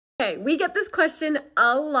Okay, we get this question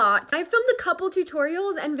a lot. I filmed a couple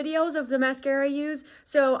tutorials and videos of the mascara I use,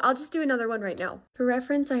 so I'll just do another one right now. For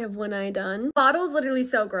reference, I have one eye done. The bottle is literally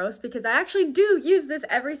so gross because I actually do use this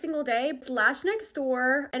every single day. It's Lash Next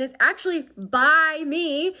Door, and it's actually by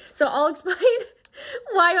me, so I'll explain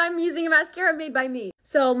why I'm using a mascara made by me.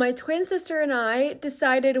 So my twin sister and I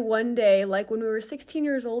decided one day, like when we were 16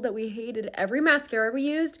 years old, that we hated every mascara we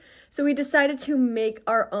used, so we decided to make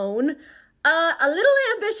our own. A little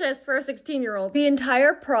ambitious for a 16-year-old. The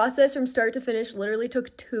entire process from start to finish literally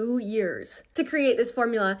took 2 years to create this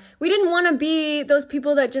formula. We didn't want to be those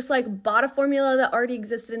people that just like bought a formula that already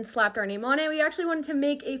existed and slapped our name on it. We actually wanted to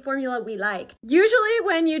make a formula we liked. Usually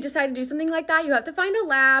when you decide to do something like that, you have to find a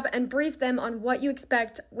lab and brief them on what you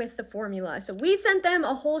expect with the formula. So we sent them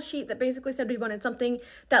a whole sheet that basically said we wanted something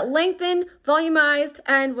that lengthened, volumized,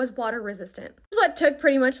 and was water resistant. What took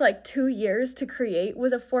pretty much like 2 years to create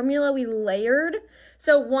was a formula we layered.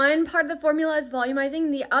 So one part of the formula is volumizing,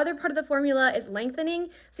 the other part of the formula is lengthening.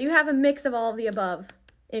 So you have a mix of all of the above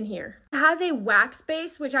in here. It has a wax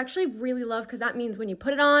base, which I actually really love because that means when you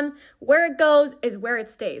put it on, where it goes is where it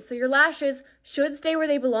stays. So your lashes should stay where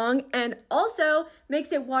they belong and also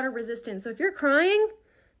makes it water resistant. So if you're crying,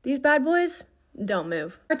 these bad boys don't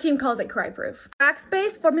move. Our team calls it cry proof.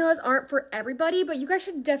 Wax-based formulas aren't for everybody, but you guys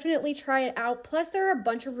should definitely try it out. Plus there are a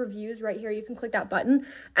bunch of reviews right here. You can click that button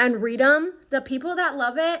and read them. The people that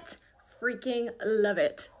love it freaking love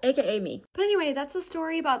it, aka me. But anyway, that's the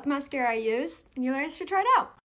story about the mascara I use, and you guys should try it out.